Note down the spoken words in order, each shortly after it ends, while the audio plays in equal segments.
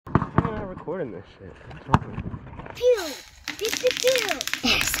recording this shit. Pew! Pew, pew, pew!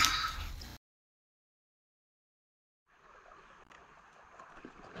 Airsoft!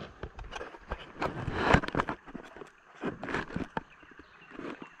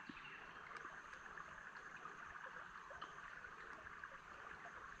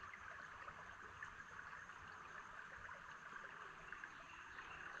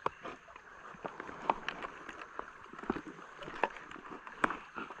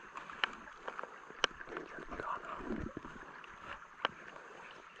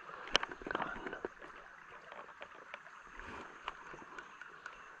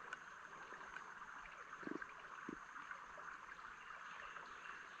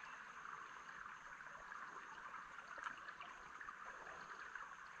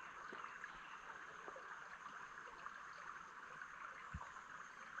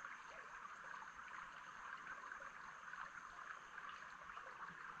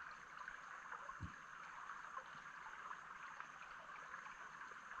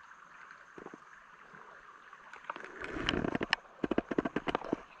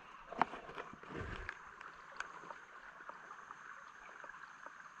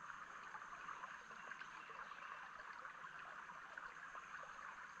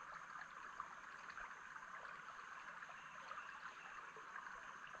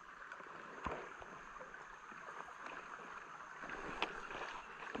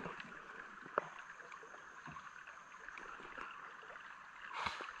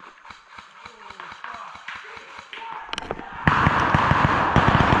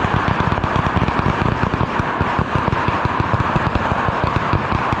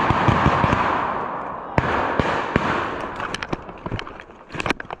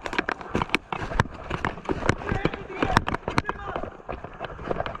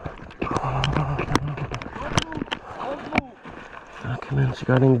 You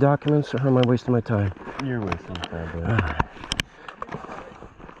got any documents, or am I wasting my time? You're wasting time, bro. Alright.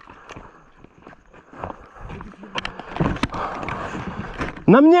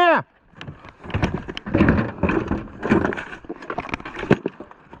 На мне!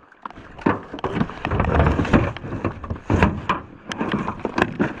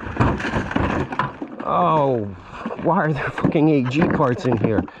 Oh, why are there fucking AG parts in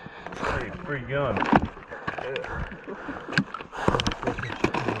here? Hey, free gun.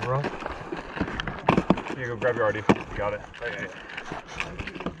 Here, go grab your RD. You got it. Hey.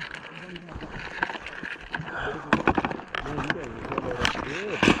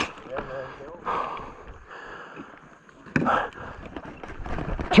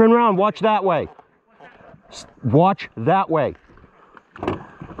 Turn around, watch that way. Watch that way.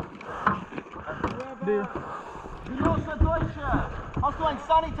 Hast du ein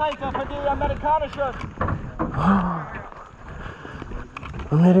Sanitator für die amerikanische?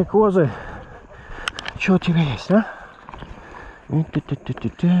 Америкозы. Что у тебя есть, а? Dieses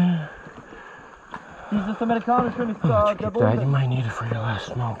amerikanische ist der Daddy might need it for your last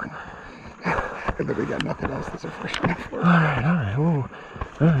smoke. I literally got nothing else that's a fresh one for it. Alright. Ooh.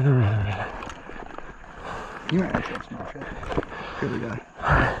 Alright. You might actually have some shit. Good guy.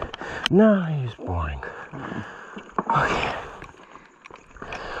 No, he's boring. Okay.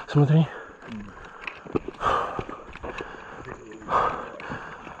 Смотри.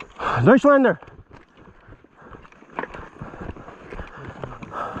 Deutschlander!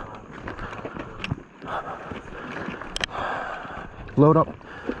 Load up.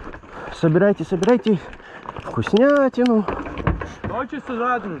 Собирайте вкуснятину. Deutsche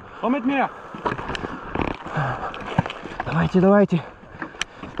Soldaten, komm mit mir! Давайте.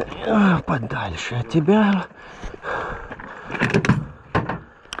 Подальше от тебя.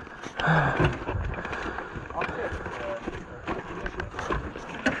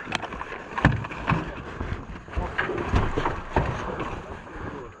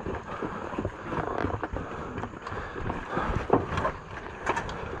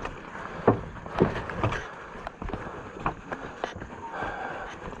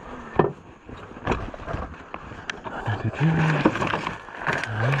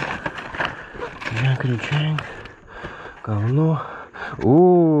 Кричанг, говно.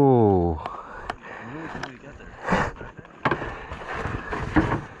 Ooh.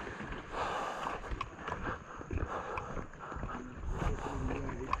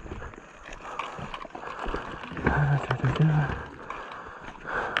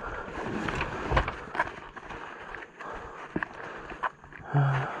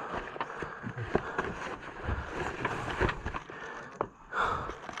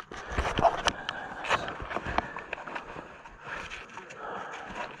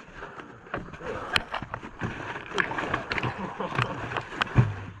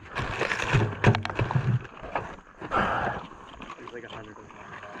 like 100 of them.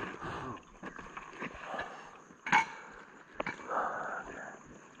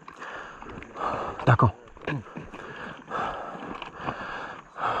 Taco.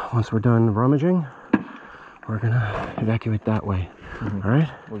 Once we're done rummaging, we're gonna evacuate that way. All right?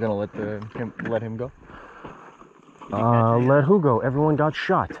 We're gonna let him go. Let who go? Everyone got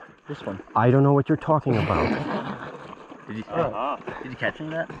shot. This one. I don't know what you're talking about. Did you catch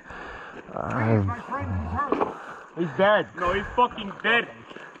any of that? He's dead. No, he's fucking dead.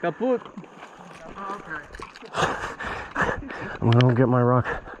 Kaput. I'm gonna go get my rock.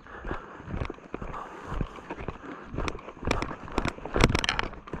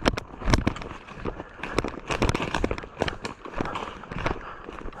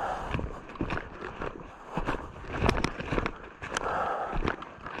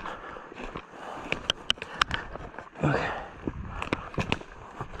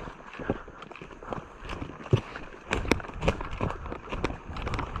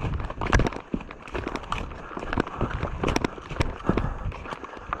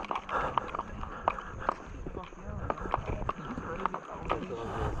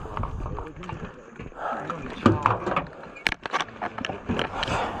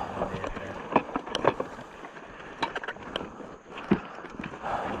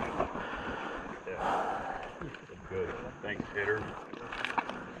 Thanks, hitter.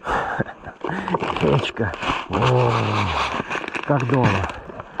 Печка. О, как дома.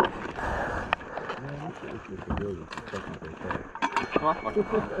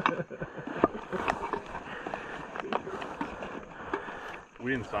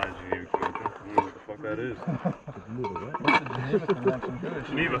 We didn't sign a Geneva Convention. I don't know what the fuck that is. What's the Geneva Convention?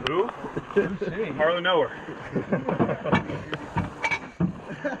 Geneva who? Hardly know her.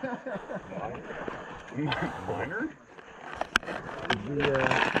 Minor? Yeah,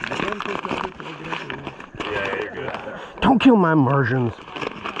 you're good. Don't kill my immersions.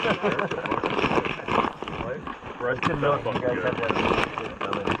 Rest of the fucking good.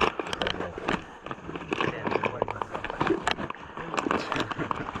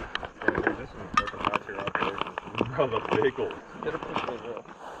 Bro, the bagels.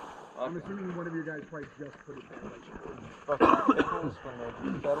 I'm assuming one of you guys probably just put it there. Pickles from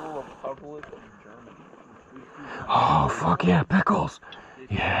the Federal Republic of Germany. Oh, fuck yeah, pickles.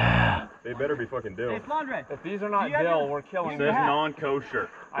 Yeah. They better be fucking dill. If these are not dill, we're killing It you. says non-kosher.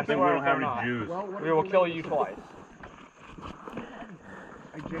 I think we don't have any Jews. We will kill you twice.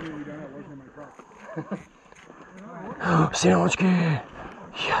 I genuinely don't know what's in my truck. Sandwichki.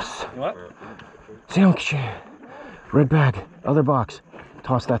 Yes. What? Sandwichki. Red bag. Other box.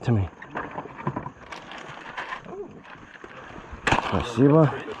 Toss that to me.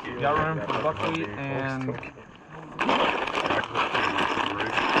 Спасибо. Got room for buckwheat and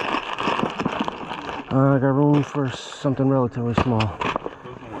I got room for something relatively small.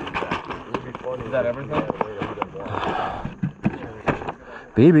 is that everything?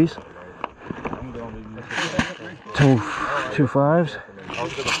 Babies. Two fives. I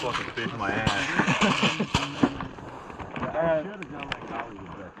was gonna fucking fish my ass.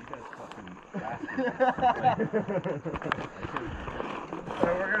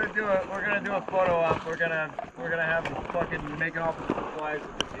 We're gonna do a photo op. We're gonna have fucking making off the supplies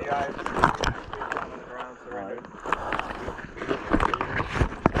with the GIs on the ground surrendered.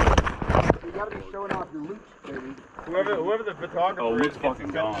 You gotta be showing off your loot, baby. Whoever the photographer is, fucking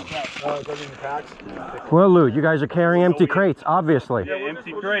gone. Well, loot. You guys are carrying empty crates, obviously. Yeah,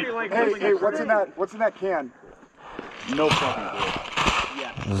 empty crate. Hey, what's in that? What's in that can? No fucking clue.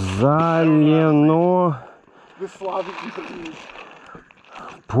 Залено The Slavic disease.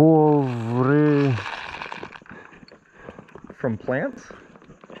 повреждено. From plants?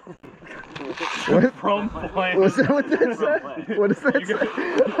 From plants. What's that? What that say? What does that say?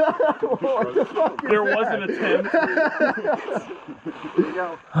 There was an attempt.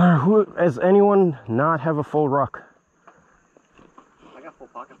 Who, does anyone not have a full ruck? I got full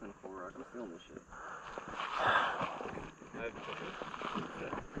pockets and a full rack. I'm feeling this shit.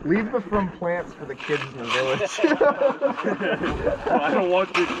 Leave the from plants for the kids in the village. I don't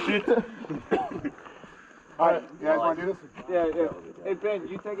want this shit. Alright, you guys want to do this? Yeah. Hey Ben,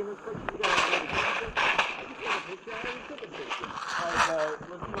 you taking this picture? You gotta take a picture. Alright,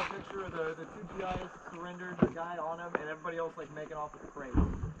 let's do a picture of the two GIs surrendered, the guy on him, and everybody else like making off with the crate.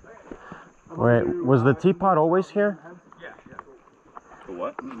 Wait, was the teapot always here? Yeah. The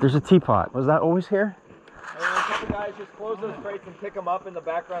what? There's a teapot. Was that always here? And then a couple guys just close those crates and pick them up in the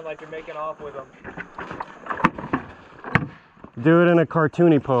background like you're making off with them. Do it in a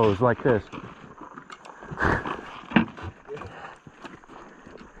cartoony pose like this.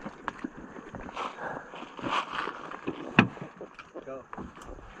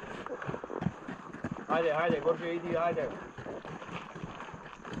 Haydi, Burcu iyi haydi.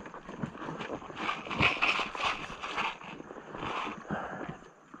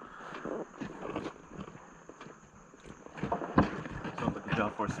 Something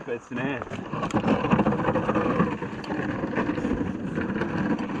down for Spetsnaz.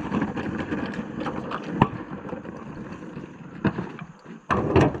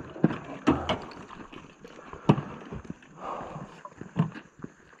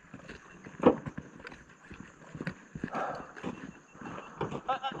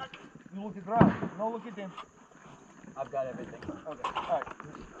 You look at ground. No, look at them. I've got everything. Okay.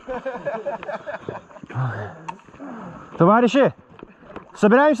 All right. Товарищи,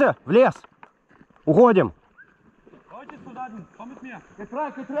 собираемся в лес. Уходим.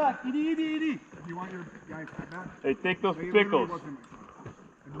 Getrag, idi. You want your guys to have that? Hey, take those It pickles. wasn't my fault.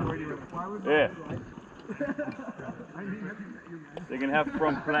 And the way you were like, why was Yeah, I mean, that's you, man. they can have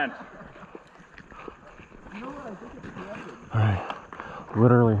from plant. You know what? I think it's corrected. All right,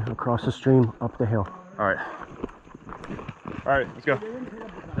 literally across the stream, up the hill. All right. All right, let's go.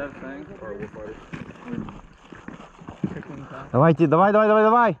 Давайте,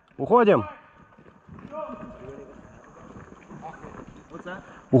 давай, уходим. What's that?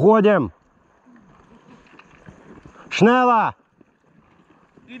 Уходим. Шнелла.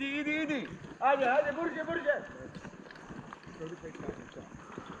 Idi. Haydi, Burcu.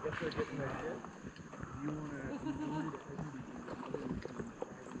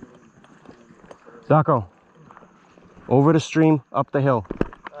 Zaco, over the stream, up the hill.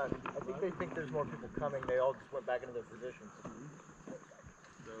 I think they think there's more people coming. They all just went back into their positions.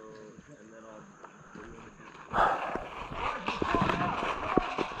 So, and then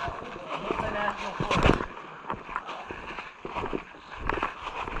multinational force.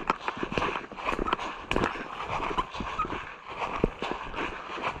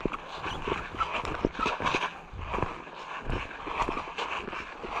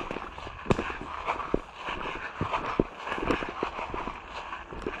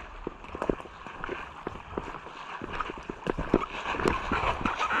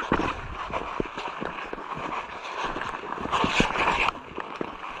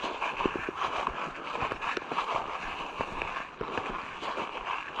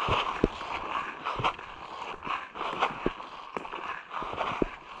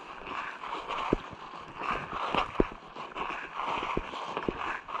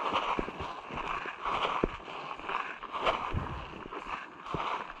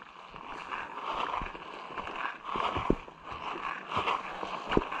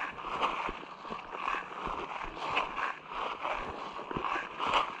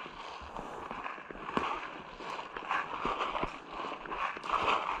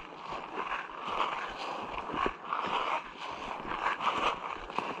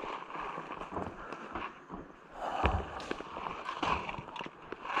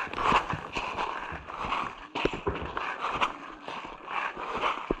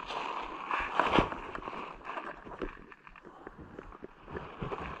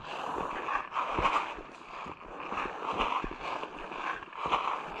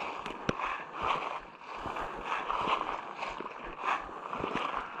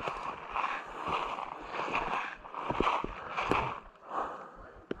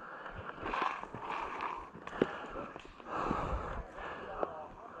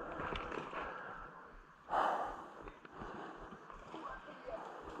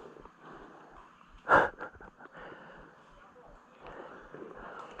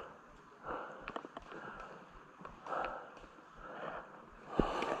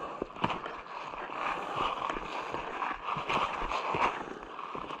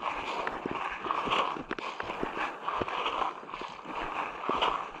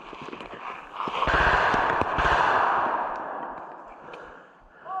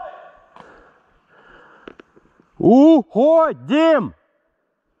 Уходим!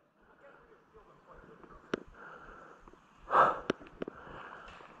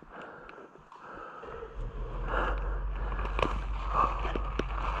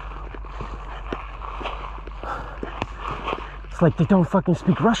 It's like they don't fucking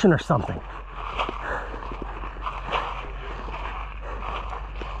speak Russian or something.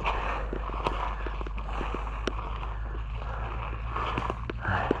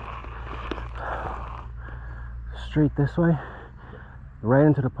 Straight this way, right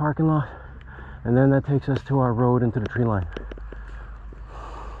into the parking lot, and then that takes us to our road into the tree line.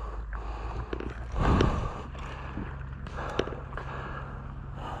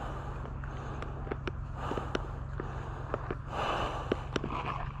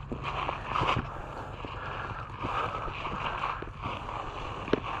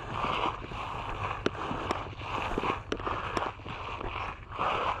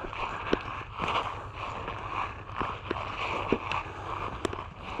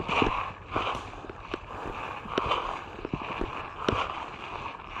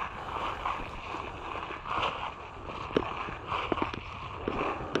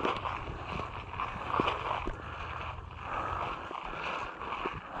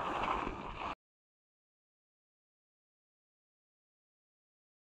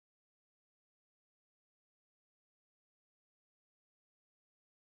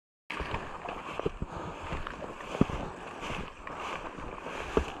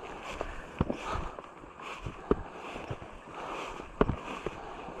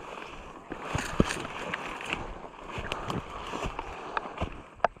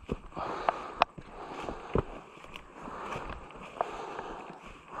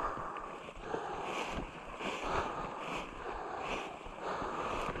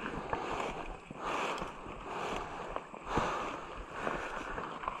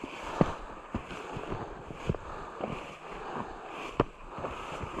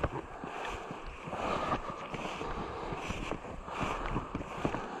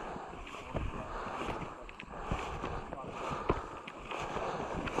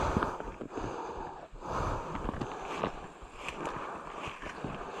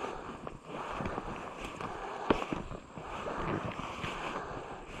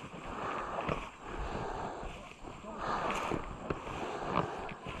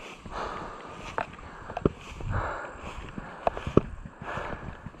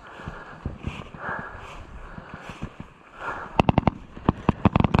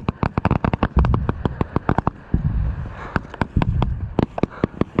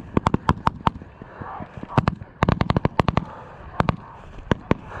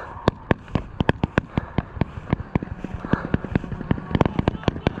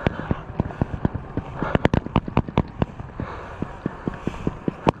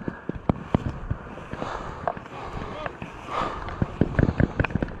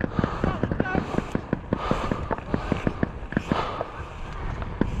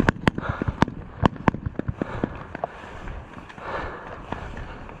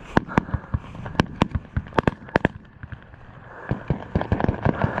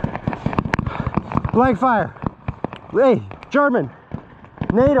 Blankfire. Hey, German.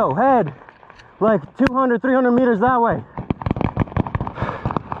 NATO, head. Like 200, 300 meters that way.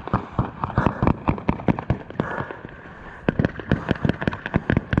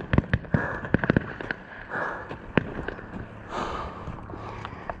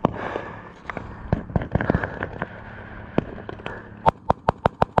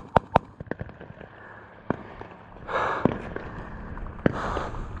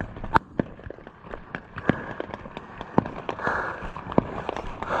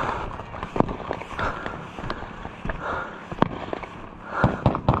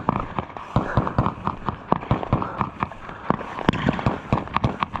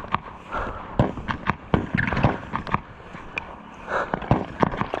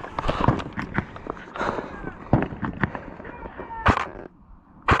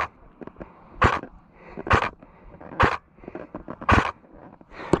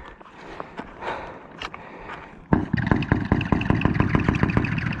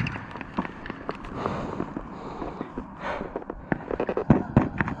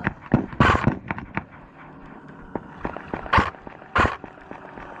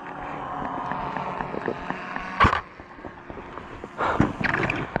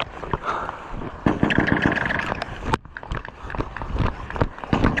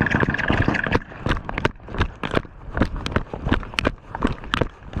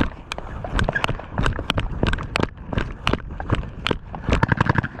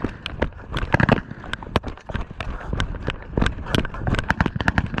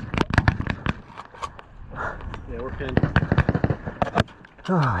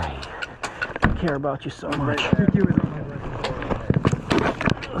 Oh, I care about you so much.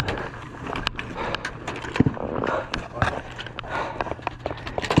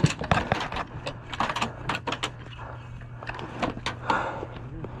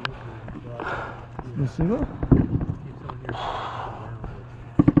 You see that?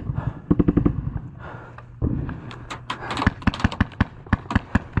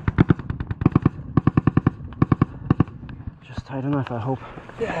 Just tight enough, I hope.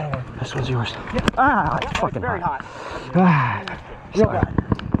 Yeah. This one's yours. Yeah. Ah, it's fucking very hot. Ah, sorry.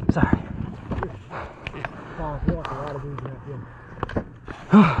 Sorry.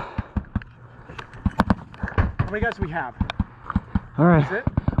 How many guys do we have? All right. That's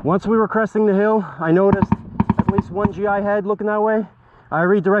it? Once we were cresting the hill, I noticed at least one GI head looking that way. I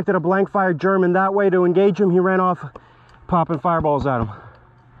redirected a Blankfire German that way to engage him. He ran off, popping fireballs at him.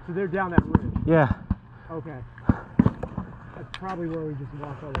 So they're down that ridge? Yeah. Okay. That's probably where we just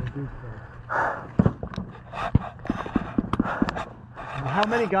walked all those dudes from. How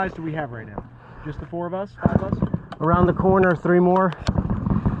many guys do we have right now? Just the 4 of us? 5 of us? Around the corner, 3 more.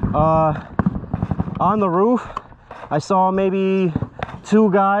 On the roof, I saw maybe 2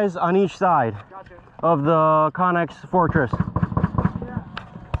 guys on each side of the Connex fortress.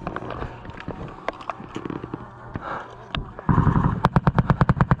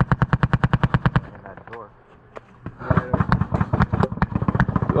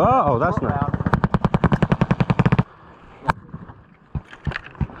 Oh, that's not.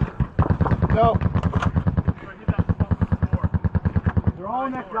 No. They're all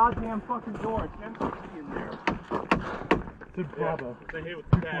in that goddamn fucking door. It's empty in there. It's Bravo. They hit with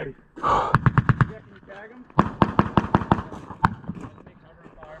the tag. Yeah, can you tag them?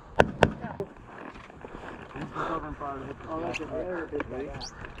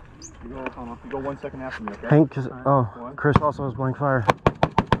 You go 1 second after me, okay? Hank, oh, Chris also has Blankfire.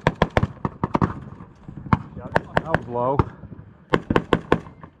 That was low.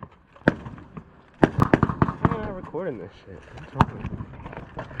 I'm not recording this shit.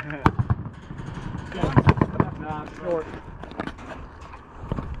 Nah, short.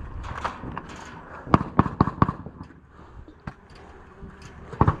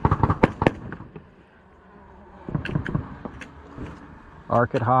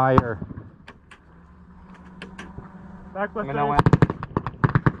 Arc it higher. Back left.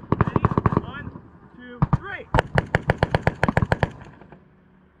 1, 2, 3.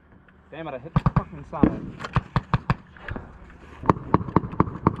 Damn it, I hit the fucking side.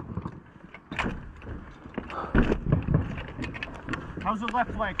 How's the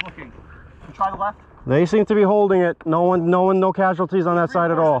left flank looking? You try the left? They seem to be holding it. No casualties on that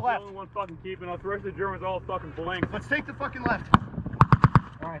side at all. The only one fucking keeping us. The rest of the Germans all fucking blank. Let's take the fucking left.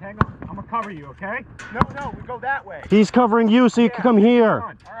 All right, hang on. I'm gonna cover you, okay? No, we go that way. He's covering you so you can come here.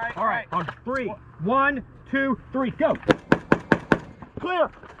 All right. On 3. 1, 2, 3, go.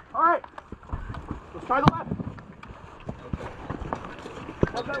 Clear. All right. Let's try the left.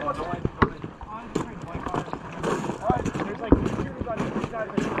 How's that look? All right. There's like 2 shooters on each side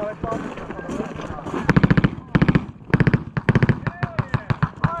of it.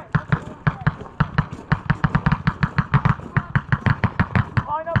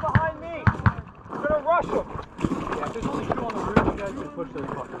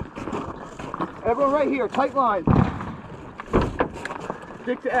 Everyone right here, tight line.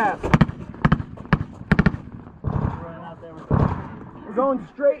 Stick to ass. We're going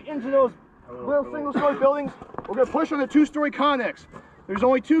straight into those little single-story buildings. We're going to push on the 2-story Connex. There's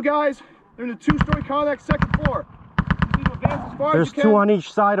only 2 guys. They're in the 2-story Connex, 2nd floor. You need to advance as far as There's you can. 2 on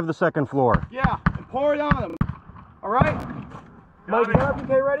each side of the 2nd floor. Yeah, and pour it on them. All right? Mike, is that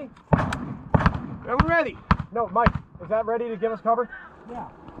RPK ready? Everyone ready? No, Mike, is that ready to give us cover? Yeah.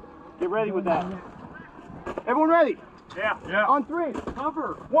 Get ready with that. Everyone ready? Yeah. Yeah. On 3.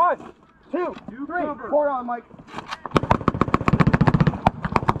 Cover. 1, 2, 3. Cover. Pour it on, Mike.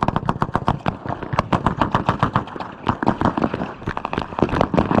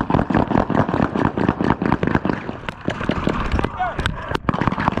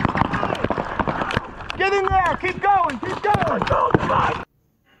 Get in there! Keep going! Keep going! Let's go! Come on!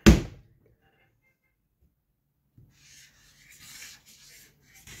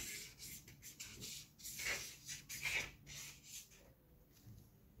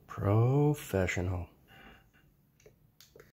 Professional.